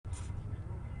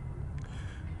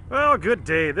Well, good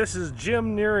day. This is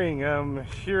Jim Nearing. I'm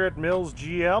here at Mills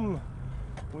GM.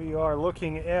 We are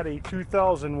looking at a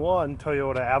 2001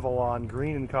 Toyota Avalon,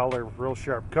 green in color, real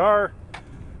sharp car.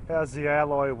 Has the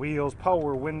alloy wheels,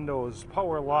 power windows,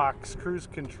 power locks, cruise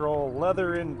control,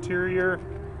 leather interior,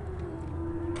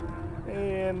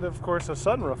 and of course a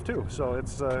sunroof too. So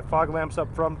it's fog lamps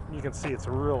up front. You can see it's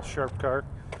a real sharp car.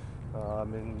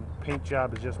 And paint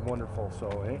job is just wonderful.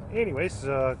 So anyways,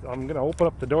 I'm gonna open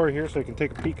up the door here so you can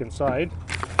take a peek inside.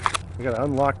 I gotta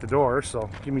unlock the door, so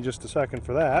give me just a second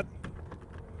for that.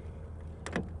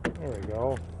 There we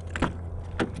go.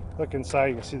 Look inside,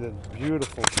 you can see the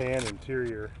beautiful tan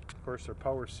interior. Of course, there are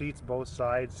power seats both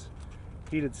sides,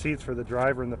 heated seats for the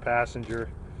driver and the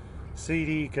passenger,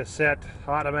 CD, cassette,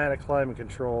 automatic climate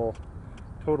control,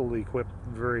 totally equipped,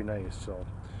 very nice. So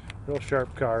real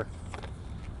sharp car.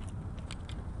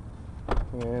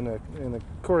 And of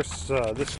course, this